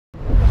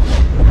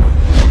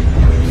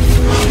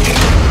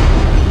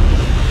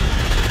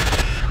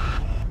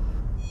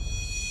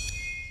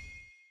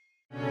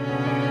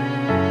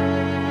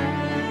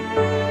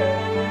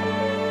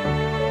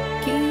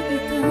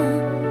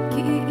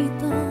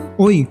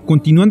Hoy,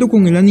 continuando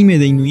con el anime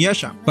de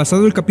Inuyasha,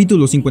 pasado el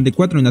capítulo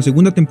 54 en la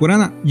segunda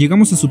temporada,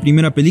 llegamos a su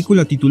primera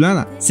película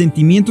titulada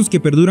Sentimientos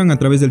que perduran a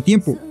través del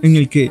tiempo, en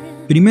el que,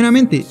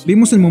 primeramente,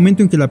 vemos el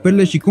momento en que la perla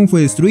de Shikon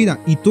fue destruida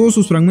y todos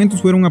sus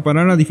fragmentos fueron a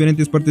parar a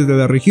diferentes partes de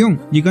la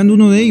región, llegando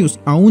uno de ellos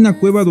a una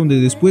cueva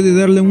donde después de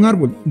darle a un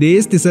árbol, de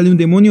este sale un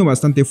demonio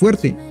bastante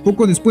fuerte.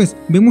 Poco después,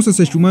 vemos a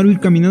Sesshomaru ir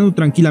caminando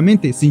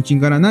tranquilamente, sin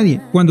chingar a nadie,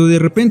 cuando de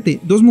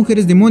repente, dos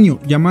mujeres demonio,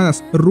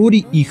 llamadas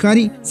Ruri y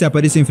Hari, se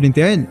aparecen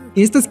frente a él.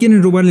 Estas quieren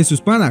robarle su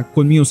espada,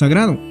 Colmillo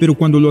Sagrado, pero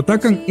cuando lo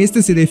atacan,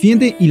 este se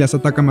defiende y las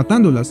ataca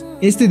matándolas.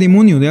 Este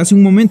demonio de hace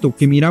un momento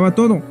que miraba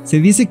todo, se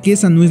dice que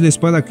esa no es la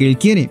espada que él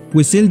quiere,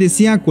 pues él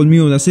desea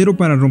Colmillo de Acero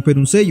para romper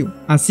un sello,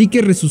 así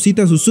que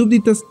resucita a sus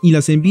súbditas y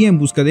las envía en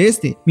busca de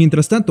este.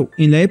 Mientras tanto,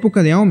 en la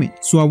época de Aome,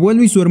 su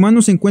abuelo y su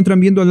hermano se encuentran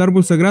viendo al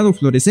árbol sagrado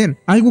florecer,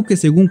 algo que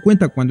según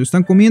cuenta cuando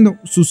están comiendo,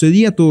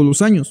 sucedía todos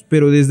los años,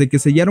 pero desde que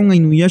sellaron a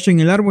Inuyasha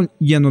en el árbol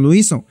ya no lo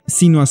hizo,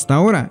 sino hasta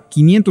ahora,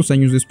 500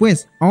 años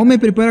después. Aome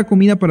prepara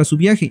comida para su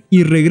viaje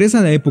y regresa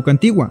a la época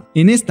antigua.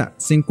 En esta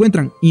se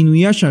encuentran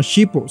Inuyasha,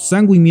 Shippo,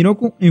 Sangu y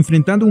Miroku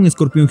enfrentando a un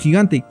escorpión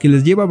gigante que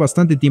les lleva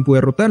bastante tiempo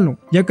derrotarlo,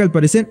 ya que al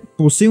parecer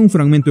posee un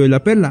fragmento de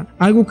la perla,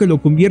 algo que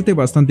lo convierte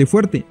bastante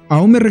fuerte.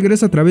 Aome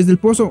regresa a través del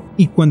pozo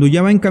y cuando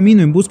ya va en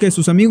camino en busca de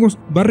sus amigos,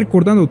 va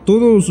recordando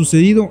todo lo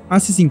sucedido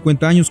hace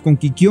 50 años con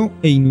Kikyo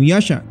e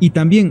Inuyasha y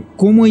también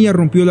cómo ella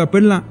rompió la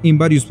perla en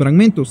varios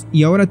fragmentos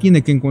y ahora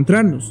tiene que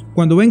encontrarlos.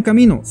 Cuando va en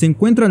camino, se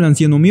encuentra al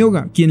anciano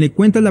Myoga, quien le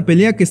cuenta la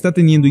pelea que está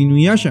teniendo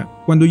Inuyasha.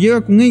 Cuando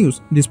llega con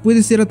ellos, después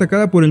de ser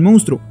atacada por el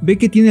monstruo, ve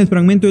que tiene el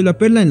fragmento de la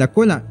perla en la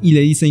cola y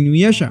le dice a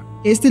Inuyasha.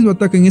 Este lo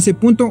ataca en ese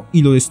punto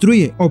y lo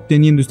destruye,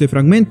 obteniendo este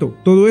fragmento.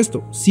 Todo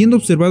esto siendo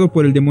observado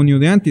por el demonio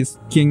de antes,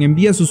 quien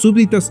envía a sus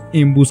súbditas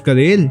en busca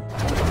de él.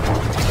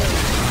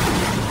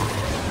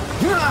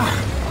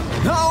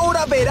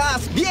 ¡Ahora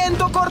verás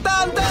viento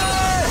cortante!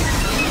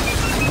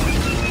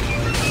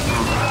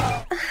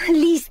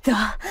 Listo.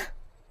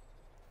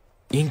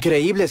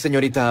 Increíble,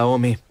 señorita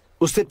Aome.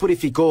 Usted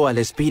purificó al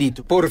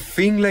espíritu. Por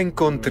fin la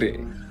encontré.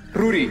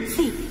 Ruri.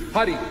 Sí.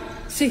 Hari.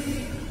 Sí.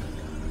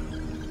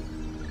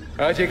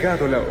 Ha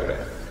llegado la hora.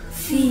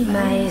 Sí,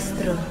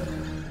 maestro.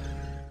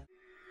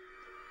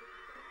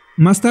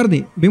 Más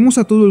tarde, vemos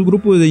a todo el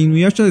grupo de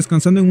Inuyasha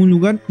descansando en un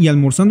lugar y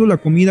almorzando la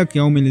comida que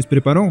Aome les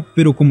preparó,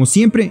 pero como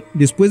siempre,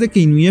 después de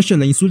que Inuyasha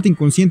la insulta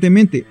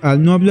inconscientemente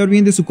al no hablar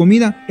bien de su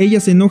comida, ella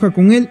se enoja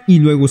con él y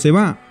luego se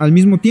va. Al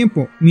mismo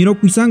tiempo,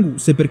 Miroku y Sangu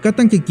se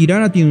percatan que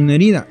Kirara tiene una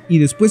herida y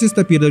después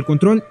esta pierde el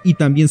control y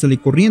también sale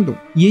corriendo,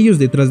 y ellos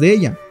detrás de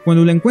ella.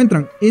 Cuando la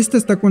encuentran, esta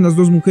está con las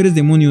dos mujeres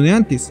demonio de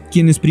antes,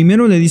 quienes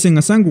primero le dicen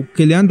a Sangu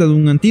que le han dado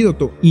un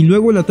antídoto y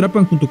luego la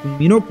atrapan junto con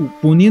Miroku,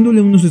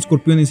 poniéndole unos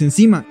escorpiones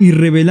encima y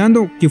revelando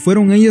que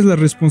fueron ellas las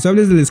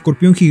responsables del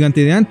escorpión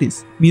gigante de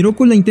antes.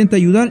 Miroku la intenta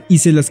ayudar y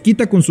se las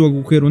quita con su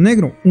agujero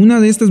negro. Una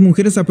de estas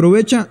mujeres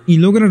aprovecha y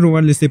logra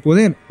robarle este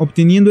poder,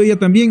 obteniendo ella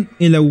también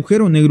el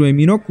agujero negro de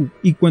Miroku,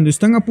 y cuando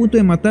están a punto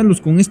de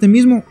matarlos con este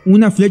mismo,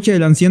 una flecha de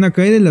la anciana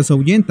Kaede las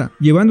ahuyenta,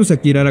 llevándose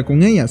a Kirara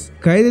con ellas.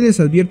 Kaede les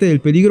advierte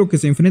del peligro que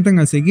se enfrentan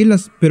al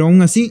seguirlas, pero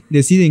aún así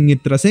deciden ir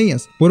tras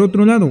ellas. Por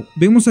otro lado,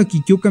 vemos a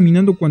Kikyo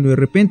caminando cuando de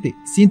repente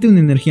siente una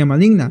energía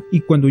maligna,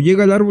 y cuando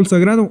llega al árbol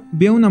sagrado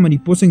ve a una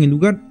mariposa en el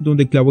lugar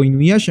donde clavó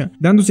Inuyasha,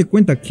 dándose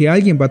cuenta que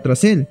alguien va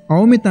tras él.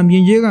 Aome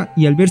también llega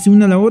y al verse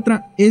una a la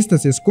otra, esta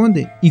se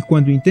esconde, y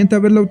cuando intenta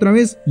verla otra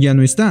vez, ya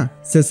no está.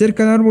 Se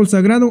acerca al árbol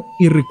sagrado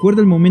y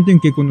recuerda el momento en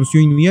que conoció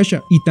a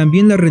Inuyasha y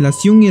también la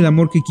relación y el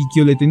amor que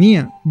Kikyo le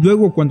tenía.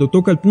 Luego, cuando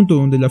toca el punto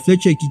donde la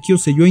flecha de Kikyo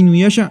selló a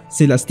Inuyasha,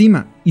 se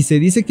lastima, y se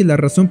dice que la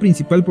razón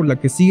principal por la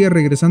que sigue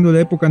regresando a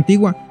la época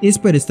antigua es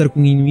para estar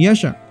con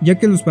Inuyasha, ya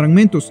que los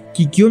fragmentos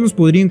Kikyo los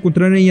podría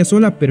encontrar ella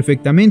sola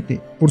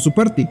perfectamente. Por su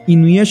parte,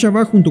 Inuyasha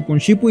va junto con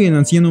Shippo y el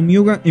anciano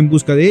Myoga en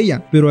busca de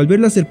ella, pero al ver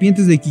las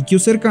serpientes de Kikyo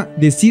cerca,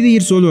 decide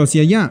ir solo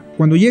hacia allá.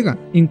 Cuando llega,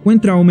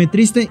 encuentra a Aome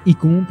triste y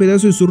con un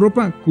pedazo de su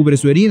ropa cubre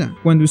su herida.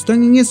 Cuando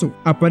están en eso,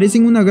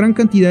 aparecen una gran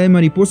cantidad de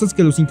mariposas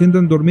que los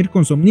intentan dormir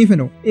con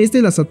somnífero.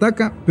 Este las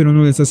ataca, pero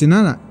no les hace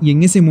nada, y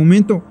en ese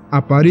momento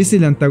aparece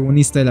el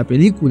antagonista de la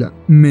película,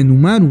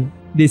 Menumaru,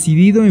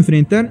 decidido a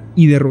enfrentar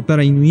y derrotar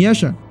a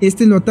Inuyasha.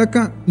 Este lo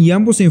ataca y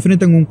ambos se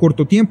enfrentan un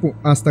corto tiempo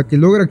hasta que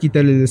logra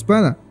quitarle la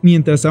espada,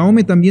 mientras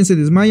Aome también se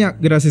desmaya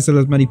gracias a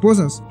las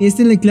mariposas.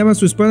 Este le clava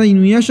su espada a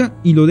Inuyasha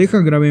y lo deja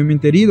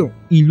gravemente herido,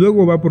 y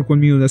luego va por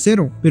Colmillo de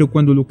Acero, pero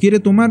cuando lo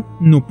quiere tomar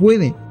no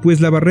puede, pues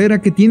la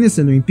barrera que tiene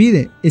se lo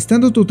impide.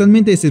 Estando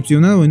totalmente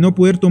decepcionado de no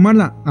poder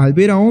tomarla, al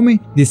ver a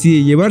Aome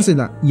decide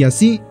llevársela y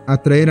así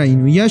atraer a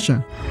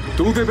Inuyasha.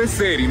 Tú debes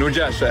ser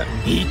Inuyasha.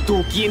 ¿Y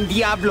tú quién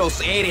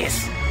diablos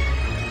eres?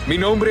 Mi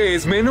nombre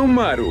es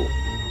Menumaru.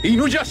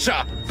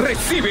 Inuyasha,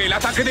 recibe el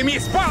ataque de mi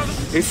espada.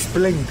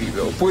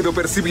 Espléndido, puedo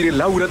percibir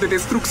el aura de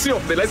destrucción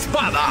de la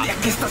espada. ¿De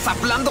qué estás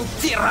hablando?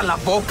 ¡Cierra la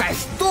boca,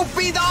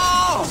 estúpido!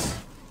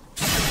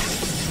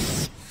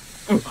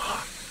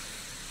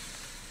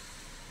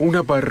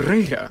 Una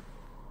barrera.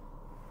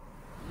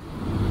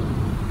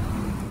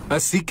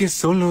 Así que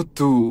solo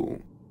tú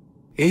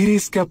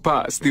eres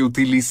capaz de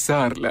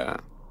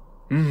utilizarla.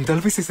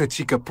 Tal vez esa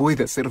chica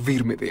pueda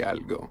servirme de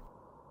algo.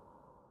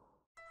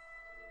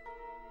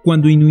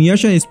 Cuando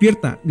Inuyasha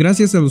despierta,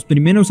 gracias a los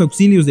primeros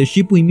auxilios de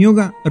Shippo y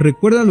Myoga,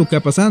 recuerda lo que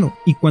ha pasado,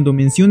 y cuando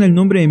menciona el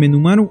nombre de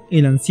Menomaru,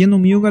 el anciano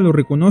Myoga lo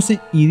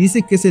reconoce y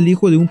dice que es el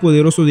hijo de un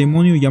poderoso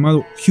demonio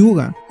llamado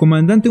Hyuga,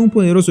 comandante de un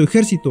poderoso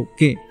ejército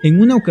que, en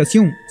una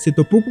ocasión, se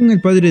topó con el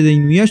padre de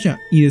Inuyasha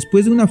y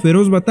después de una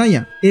feroz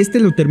batalla,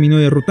 este lo terminó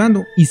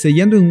derrotando y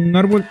sellando en un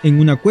árbol en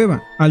una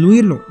cueva. Al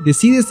oírlo,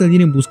 decide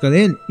salir en busca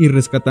de él y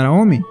rescatar a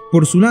Ome.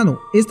 Por su lado,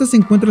 esta se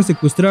encuentra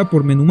secuestrada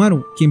por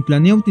Menomaru, quien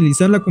planea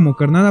utilizarla como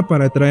carnada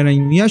para atraer a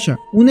Inuyasha.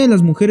 Una de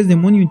las mujeres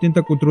demonio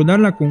intenta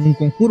controlarla con un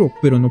conjuro,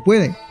 pero no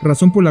puede,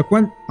 razón por la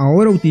cual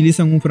ahora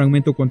utilizan un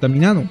fragmento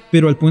contaminado.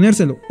 Pero al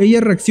ponérselo,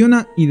 ella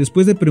reacciona y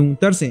después de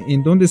preguntarse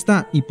en dónde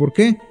está y por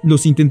qué,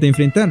 los intenta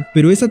enfrentar,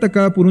 pero es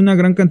atacada por una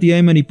gran cantidad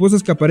de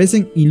mariposas que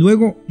aparecen y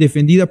luego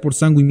defendida por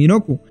Sango y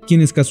Miroku,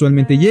 quienes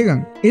casualmente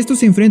llegan. Estos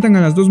se enfrentan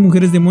a las dos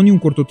mujeres demonio un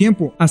corto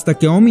tiempo, hasta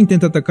que Ome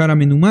intenta atacar a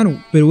Menomaru,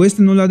 pero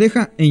este no la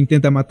deja e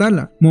intenta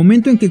matarla,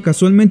 momento en que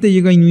casualmente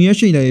llega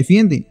Inuyasha y la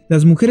defiende.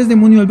 Las mujeres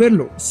demonio al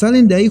verlo,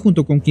 salen de ahí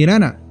junto con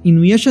Kirara.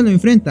 Inuyasha lo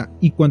enfrenta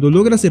y cuando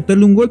logra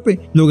acertarle un golpe,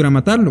 logra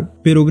matarlo,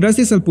 pero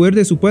gracias al poder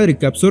de su padre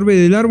que absorbe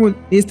del árbol,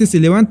 este se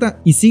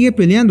levanta y sigue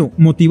peleando,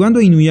 motivando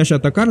a Inuyasha a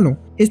atacarlo.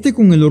 Este,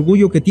 con el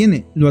orgullo que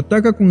tiene, lo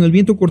ataca con el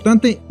viento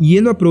cortante y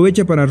él lo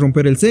aprovecha para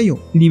romper el sello,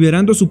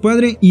 liberando a su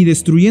padre y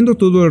destruyendo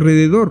todo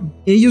alrededor.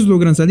 Ellos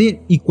logran salir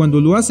y cuando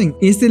lo hacen,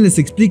 este les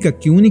explica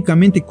que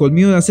únicamente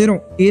Colmillo de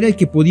Acero era el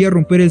que podía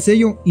romper el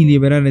sello y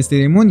liberar a este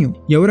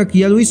demonio, y ahora que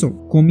ya lo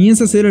hizo,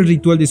 comienza a hacer el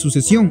ritual de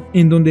sucesión,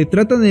 en donde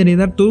trata de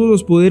heredar todos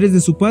los poderes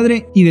de su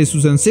padre y de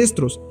sus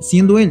ancestros,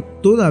 siendo él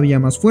todavía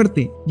más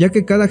fuerte, ya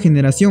que cada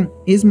generación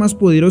es más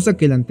poderosa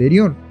que la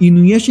anterior.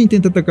 Inuyasha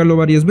intenta atacarlo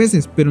varias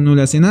veces, pero no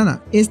le hace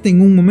nada. Este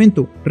en un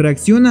momento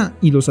reacciona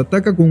y los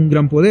ataca con un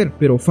gran poder,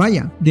 pero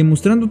falla,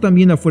 demostrando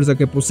también la fuerza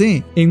que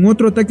posee. En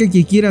otro ataque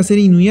que quiere hacer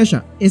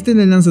Inuyasha, este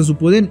le lanza su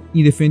poder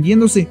y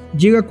defendiéndose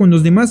llega con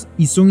los demás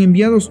y son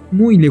enviados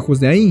muy lejos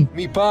de ahí.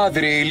 Mi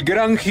padre, el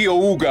gran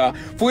Hyouga,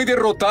 fue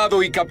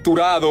derrotado y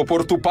capturado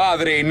por tu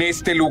padre en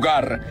este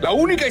lugar. La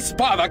única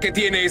espada que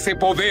tiene ese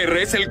poder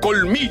es el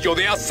colmillo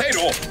de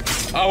acero.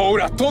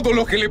 Ahora todo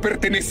lo que le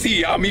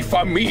pertenecía a mi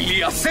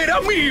familia será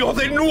mío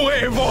de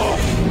nuevo.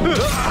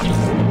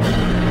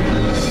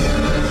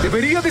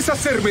 Debería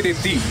deshacerme de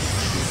ti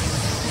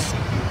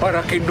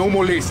para que no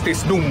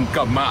molestes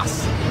nunca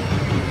más.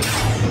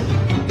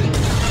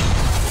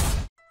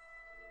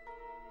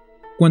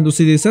 Cuando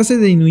se deshace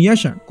de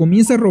Inuyasha,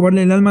 comienza a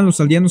robarle el alma a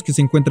los aldeanos que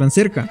se encuentran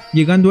cerca,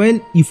 llegando a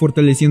él y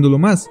fortaleciéndolo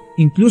más.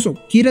 Incluso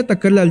quiere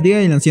atacar la aldea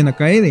de la anciana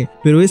Kaede,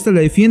 pero esta la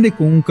defiende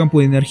con un campo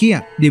de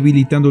energía,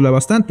 debilitándola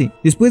bastante.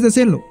 Después de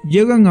hacerlo,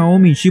 llegan a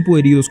Ome y Shippo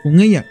heridos con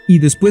ella, y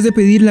después de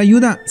pedirle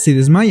ayuda, se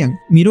desmayan.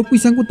 Miroku y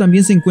Sango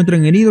también se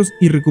encuentran heridos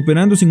y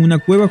recuperándose en una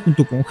cueva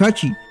junto con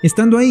Hachi.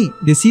 Estando ahí,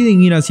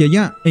 deciden ir hacia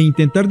allá e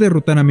intentar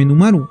derrotar a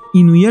Menomaru.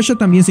 Inuyasha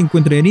también se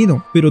encuentra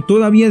herido, pero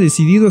todavía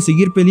decidido a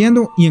seguir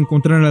peleando y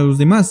encontrar a los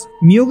demás.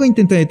 Myoga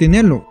intenta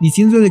detenerlo,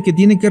 diciéndole que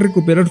tiene que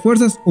recuperar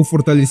fuerzas o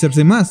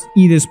fortalecerse más,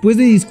 y después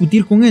de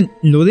discutir con él,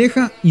 lo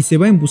deja y se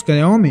va en busca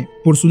de Ome.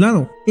 Por su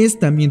lado,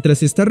 esta, mientras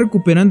se está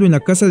recuperando en la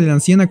casa de la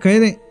anciana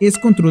Kaede, es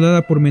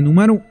controlada por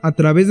Menomaru a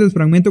través del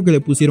fragmento que le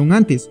pusieron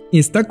antes.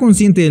 Está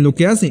consciente de lo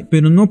que hace,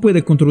 pero no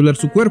puede controlar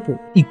su cuerpo,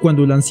 y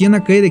cuando la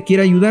anciana Kaede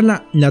quiere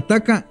ayudarla, la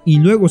ataca y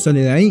luego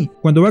sale de ahí.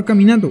 Cuando va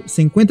caminando,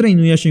 se encuentra a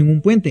Inuyasha en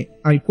un puente,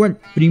 al cual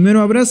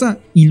primero abraza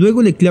y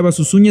luego le clava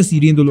sus uñas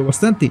hiriéndolo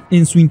bastante.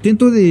 En su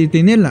intento de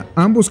detenerla,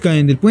 ambos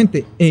caen del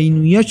puente, e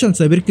Inuyasha, al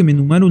saber que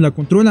Menomaru la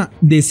controla,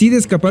 decide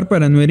escapar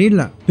para no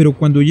herirla, pero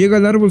cuando llega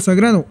al árbol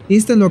sagrado,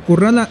 esta lo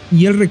acorrala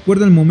y él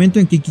recuerda el momento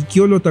en que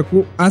Kikyo lo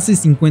atacó hace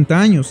 50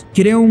 años,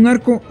 crea un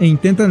arco e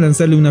intenta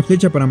lanzarle una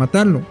flecha para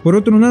matarlo. Por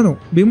otro lado,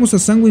 vemos a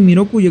Sango y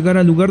Miroku llegar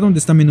al lugar donde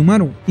está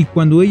Menomaru, y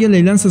cuando ella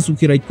le lanza su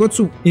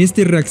Hiraikotsu,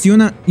 este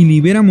reacciona y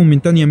libera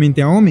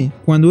momentáneamente a Ome.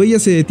 Cuando ella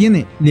se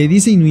detiene, le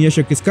dice a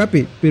Inuyasha que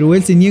escape, pero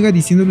él se niega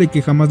diciéndole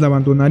que jamás la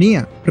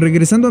abandonaría.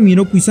 Regresando a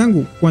Miroku y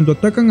Sango, cuando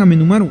atacan a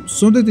Menomaru,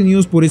 son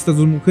detenidos por estas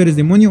dos mujeres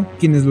demonio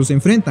quienes los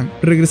enfrentan,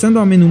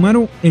 regresando a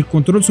Menomaru el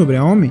control sobre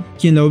Ome,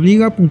 quien la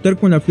obliga a apuntar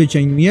con la flecha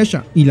a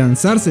Inuyasha y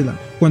lanzársela.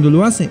 Cuando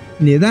lo hace,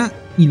 le da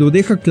y lo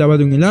deja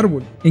clavado en el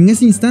árbol. En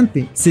ese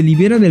instante, se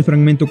libera del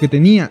fragmento que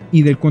tenía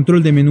y del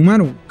control de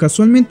Menomaru.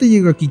 Casualmente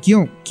llega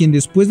Kikyo, quien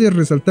después de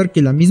resaltar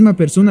que la misma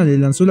persona le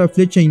lanzó la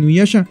flecha a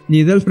Inuyasha,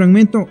 le da el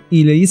fragmento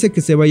y le dice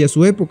que se vaya a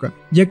su época,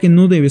 ya que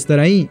no debe estar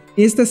ahí.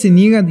 Esta se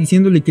niega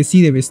diciéndole que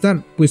sí debe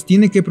estar, pues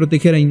tiene que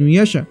proteger a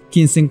Inuyasha,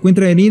 quien se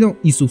encuentra herido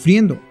y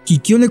sufriendo.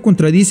 Kikyo le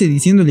contradice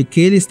diciéndole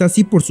que él está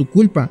así por su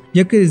culpa,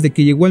 ya que desde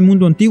que llegó al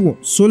mundo antiguo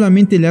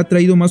solamente le ha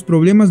traído más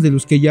problemas de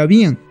los que ya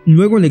habían.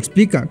 Luego le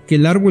explica que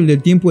el árbol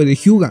del tiempo de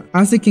Hyuga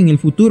hace que en el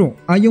futuro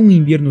haya un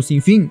invierno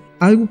sin fin,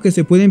 algo que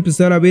se puede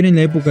empezar a ver en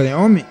la época de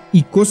Ome,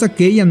 y cosa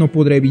que ella no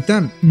podrá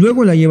evitar.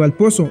 Luego la lleva al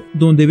pozo,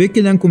 donde ve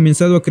que le han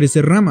comenzado a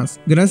crecer ramas,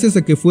 gracias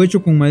a que fue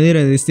hecho con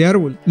madera de este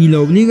árbol, y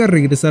la obliga a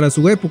regresar a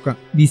su época,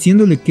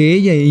 diciéndole que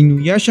ella e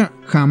Inuyasha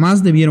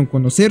jamás debieron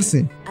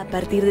conocerse. A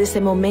partir de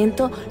ese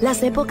momento,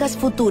 las épocas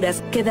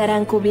futuras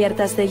quedarán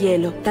cubiertas de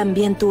hielo.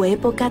 También tu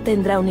época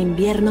tendrá un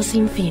invierno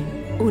sin fin.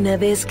 Una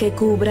vez que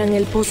cubran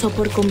el pozo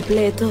por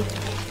completo,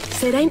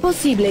 será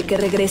imposible que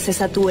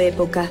regreses a tu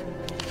época.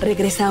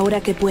 Regresa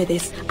ahora que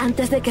puedes,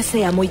 antes de que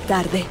sea muy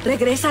tarde.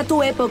 Regresa a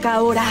tu época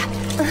ahora.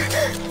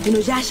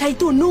 Inuyasha y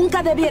tú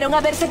nunca debieron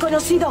haberse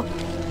conocido.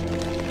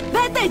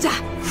 ¡Vete ya!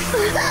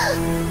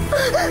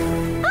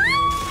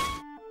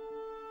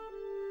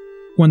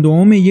 Cuando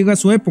Aome llega a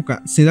su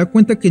época, se da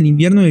cuenta que el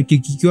invierno del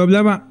que Kikyo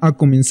hablaba ha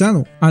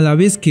comenzado, a la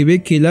vez que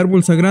ve que el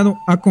árbol sagrado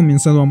ha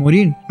comenzado a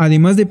morir,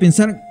 además de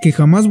pensar que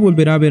jamás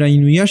volverá a ver a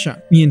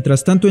Inuyasha.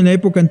 Mientras tanto, en la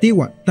época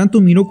antigua,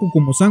 tanto Miroku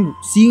como Sangu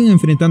siguen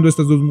enfrentando a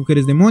estas dos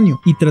mujeres demonio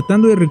y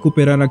tratando de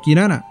recuperar a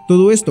Kirara.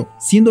 Todo esto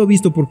siendo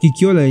visto por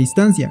Kikyo a la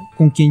distancia,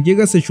 con quien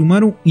llega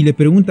Sesshomaru y le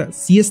pregunta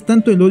si es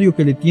tanto el odio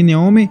que le tiene a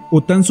Aome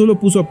o tan solo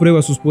puso a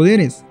prueba sus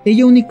poderes.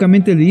 Ella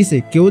únicamente le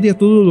dice que odia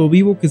todo lo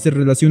vivo que se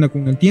relaciona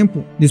con el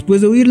tiempo.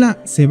 Después de oírla,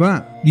 se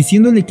va,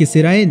 diciéndole que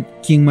será él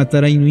quien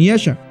matará a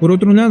Inuyasha. Por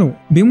otro lado,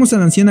 vemos a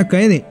la anciana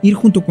Kaede ir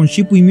junto con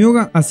Shippo y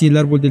Myoga hacia el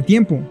árbol del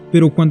tiempo,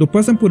 pero cuando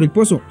pasan por el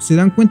pozo se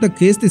dan cuenta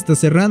que este está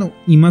cerrado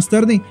y más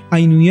tarde a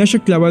Inuyasha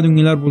clavado en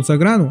el árbol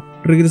sagrado.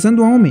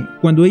 Regresando a Aome,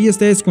 cuando ella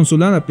está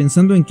desconsolada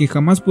pensando en que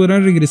jamás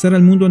podrá regresar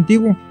al mundo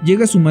antiguo,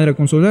 llega su madre a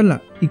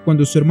consolarla, y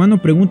cuando su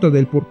hermano pregunta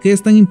del por qué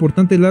es tan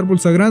importante el árbol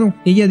sagrado,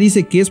 ella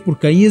dice que es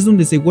porque ahí es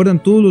donde se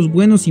guardan todos los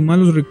buenos y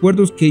malos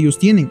recuerdos que ellos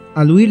tienen.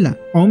 Al oírla,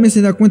 Aome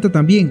se da cuenta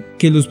también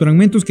que los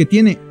fragmentos que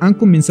tiene han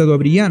comenzado a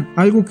brillar,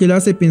 algo que la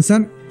hace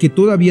pensar que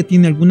todavía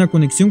tiene alguna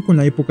conexión con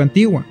la época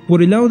antigua.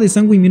 Por el lado de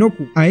Sangu y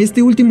Miroku, a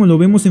este último lo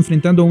vemos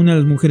enfrentando a una de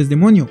las mujeres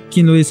demonio,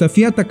 quien lo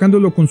desafía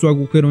atacándolo con su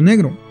agujero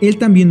negro. Él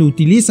también lo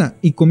utiliza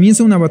y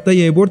comienza una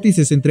batalla de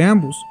vórtices entre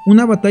ambos,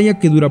 una batalla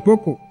que dura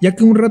poco, ya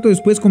que un rato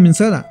después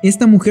comenzada,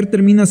 esta mujer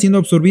termina siendo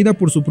absorbida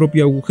por su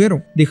propio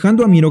agujero,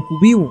 dejando a Miroku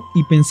vivo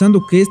y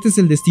pensando que este es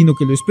el destino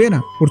que lo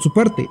espera. Por su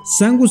parte,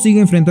 Sangu sigue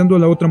enfrentando a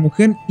la otra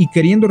mujer y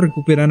queriendo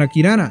recuperar a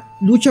Kirara,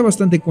 lucha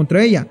bastante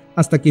contra ella,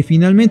 hasta que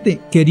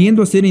finalmente,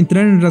 queriendo hacer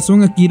entrar en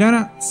razón a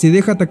Kirara, se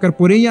deja atacar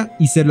por ella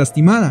y ser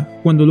lastimada.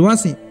 Cuando lo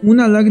hace,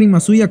 una lágrima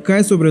suya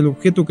cae sobre el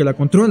objeto que la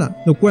controla,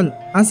 lo cual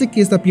hace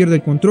que ésta pierda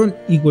el control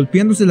y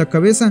golpeándose la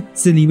cabeza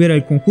se libera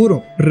el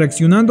conjuro,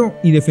 reaccionando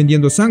y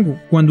defendiendo a Sangu.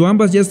 Cuando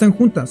ambas ya están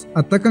juntas,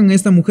 atacan a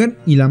esta mujer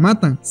y la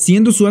matan,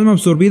 siendo su alma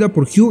absorbida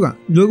por Hyuga.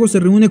 Luego se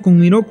reúne con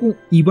Miroku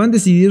y van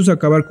decididos a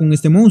acabar con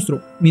este monstruo.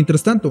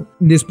 Mientras tanto,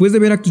 después de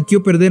ver a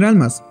Kikyo perder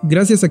almas,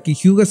 gracias a que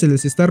Hyuga se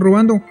les está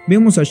robando,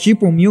 vemos a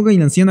Shippo, Myoga y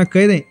la anciana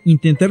Kaede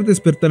intentar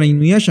despertar a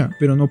Inuyasha,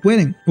 pero no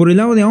pueden. Por el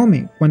lado de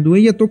Aome, cuando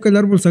ella toca el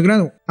árbol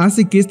sagrado,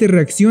 hace que este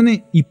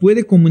reaccione y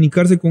puede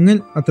comunicarse con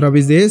él a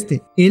través de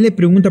este. Él le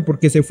pregunta por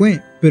qué se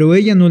fue, pero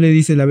ella no le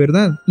dice la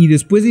verdad, y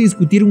después de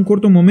discutir un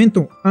corto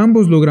momento,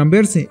 ambos logran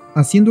verse,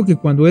 haciendo que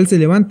cuando él se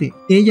levante,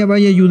 ella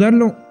vaya a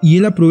ayudarlo y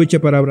él aprovecha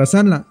para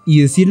abrazarla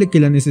y decirle que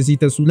la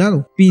necesita a su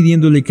lado,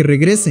 pidiéndole que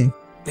regrese.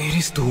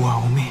 ¿Eres tú,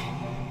 Aome?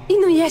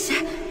 Inuyasha,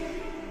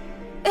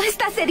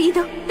 ¿estás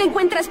herido? ¿Te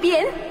encuentras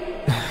bien?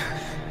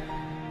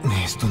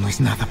 Esto no es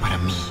nada para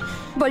mí.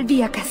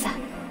 Volví a casa.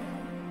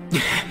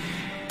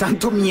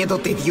 ¿Tanto miedo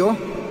te dio?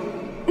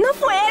 No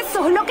fue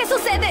eso lo que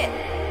sucede.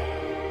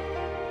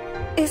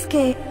 Es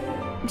que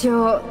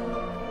yo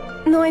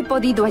no he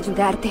podido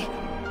ayudarte.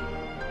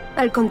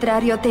 Al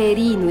contrario, te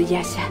herí,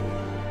 Inuyasha.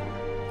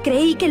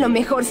 Creí que lo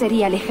mejor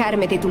sería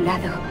alejarme de tu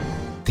lado.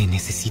 Te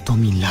necesito a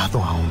mi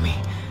lado, Aome.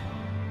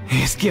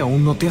 ¿Es que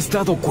aún no te has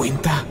dado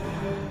cuenta?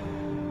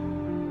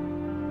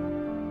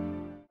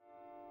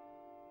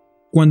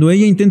 Cuando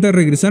ella intenta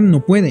regresar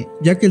no puede,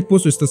 ya que el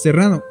pozo está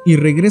cerrado, y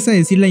regresa a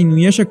decirle a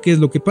Inuyasha qué es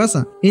lo que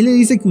pasa. Él le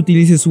dice que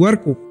utilice su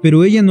arco,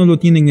 pero ella no lo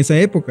tiene en esa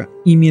época,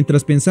 y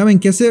mientras pensaba en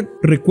qué hacer,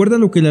 recuerda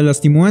lo que la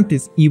lastimó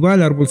antes y va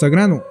al árbol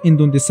sagrado, en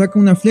donde saca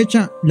una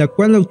flecha, la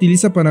cual la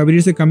utiliza para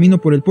abrirse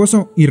camino por el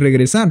pozo y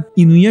regresar.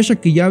 Inuyasha,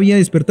 que ya había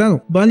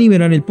despertado, va a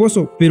liberar el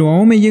pozo, pero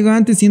Aome llega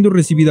antes siendo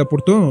recibida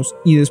por todos,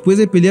 y después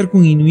de pelear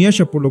con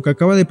Inuyasha por lo que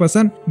acaba de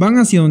pasar, van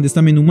hacia donde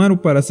está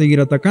Menumaru para seguir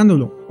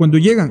atacándolo. Cuando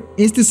llegan,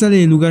 este sale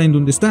del lugar en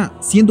donde está,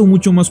 siendo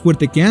mucho más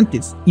fuerte que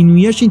antes.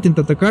 Inuyasha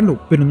intenta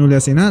atacarlo, pero no le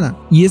hace nada,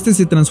 y este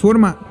se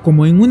transforma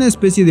como en una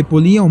especie de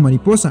polilla o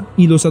mariposa,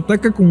 y los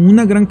ataca con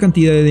una gran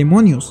cantidad de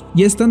demonios.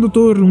 Ya estando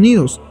todos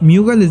reunidos,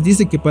 Myoga les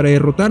dice que para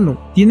derrotarlo,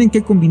 tienen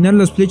que combinar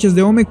las flechas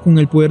de Aome con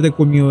el poder de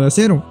colmillo de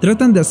acero.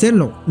 Tratan de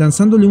hacerlo,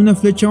 lanzándole una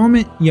flecha a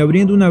Aome y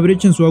abriendo una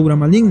brecha en su aura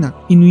maligna.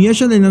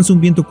 Inuyasha le lanza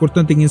un viento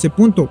cortante en ese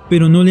punto,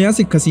 pero no le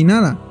hace casi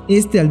nada.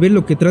 Este, al ver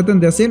lo que tratan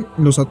de hacer,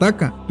 los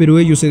ataca, pero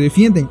ellos se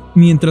defienden,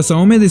 mientras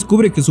Aome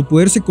descubre que su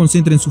poder se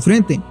concentra en su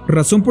frente,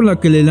 razón por la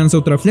que le lanza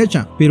otra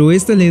flecha, pero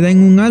esta le da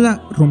en un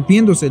ala,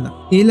 rompiéndosela.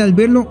 Él, al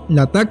verlo,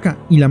 la ataca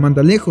y la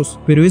manda lejos,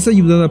 pero es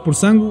ayudada por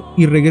Sangu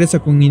y regresa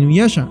con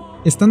Inuyasha.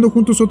 estando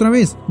juntos otra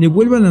vez, le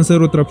vuelve a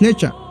lanzar otra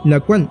flecha, la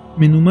cual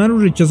Menomaru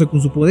rechaza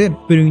con su poder,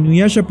 pero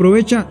Inuyasha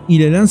aprovecha y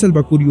le lanza el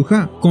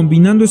Bakuryuha,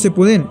 combinando ese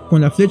poder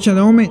con la flecha de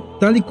Aome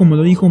tal y como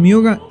lo dijo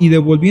Myoga y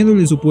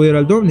devolviéndole su poder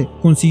al doble,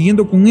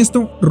 consiguiendo con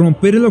esto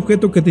romper el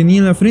objeto que tenía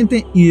en la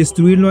frente y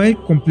destruirlo a él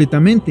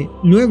completamente.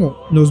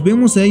 Luego los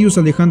vemos a ellos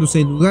alejándose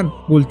del lugar,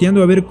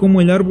 volteando a ver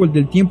cómo el árbol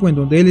del tiempo en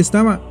donde él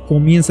estaba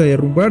comienza a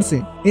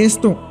derrumbarse.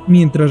 Esto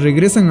mientras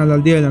regresan a la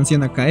aldea de la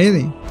anciana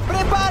Kaede.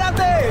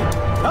 ¡Prepárate!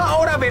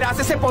 ¡Ahora verás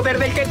ese poder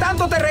del que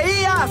tanto te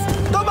reías!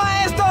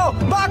 ¡Toma esto,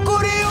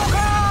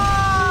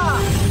 Bakuryuha!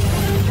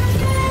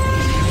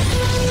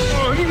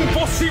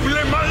 ¡Imposible,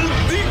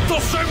 maldito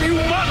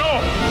semi-humano!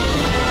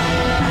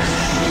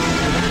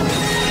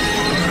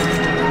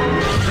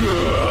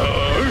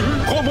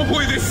 ¿Cómo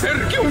puede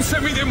ser que un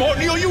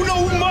semidemonio y una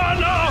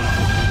humana?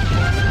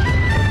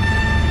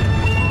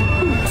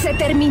 Se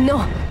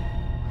terminó.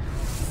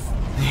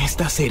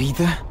 ¿Estás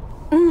herida?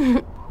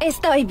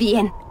 Estoy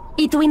bien.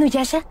 ¿Y tú,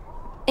 Inuyasha?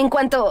 En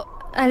cuanto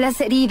a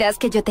las heridas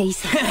que yo te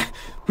hice.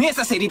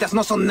 Esas heridas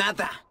no son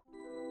nada.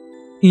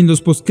 En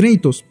los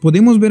postcréditos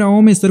podemos ver a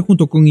Aome estar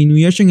junto con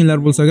Inuyasha en el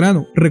árbol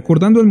sagrado,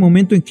 recordando el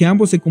momento en que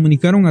ambos se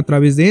comunicaron a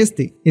través de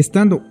este,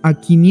 estando a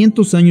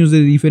 500 años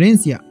de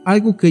diferencia,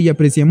 algo que ella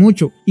aprecia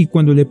mucho, y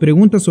cuando le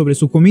pregunta sobre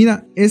su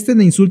comida, este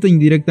le insulta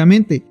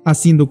indirectamente,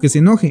 haciendo que se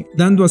enoje,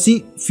 dando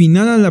así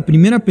final a la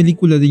primera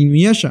película de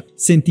Inuyasha,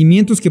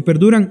 Sentimientos que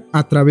perduran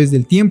a través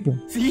del tiempo.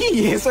 Sí,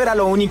 eso era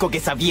lo único que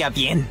sabía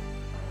bien.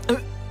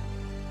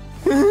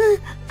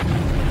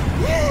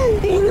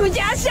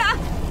 ¡Inuyasha!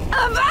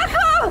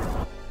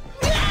 ¡Abajo!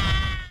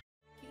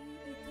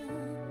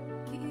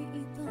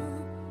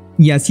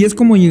 Y así es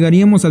como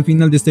llegaríamos al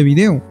final de este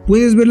video.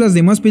 Puedes ver las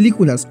demás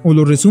películas o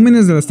los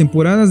resúmenes de las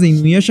temporadas de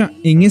Inuyasha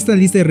en esta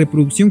lista de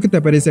reproducción que te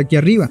aparece aquí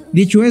arriba.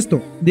 Dicho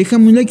esto,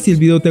 déjame un like si el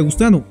video te ha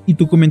gustado y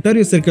tu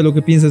comentario acerca de lo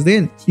que piensas de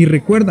él. Y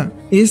recuerda,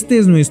 este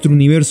es nuestro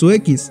Universo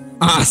X.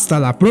 ¡Hasta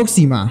la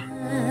próxima!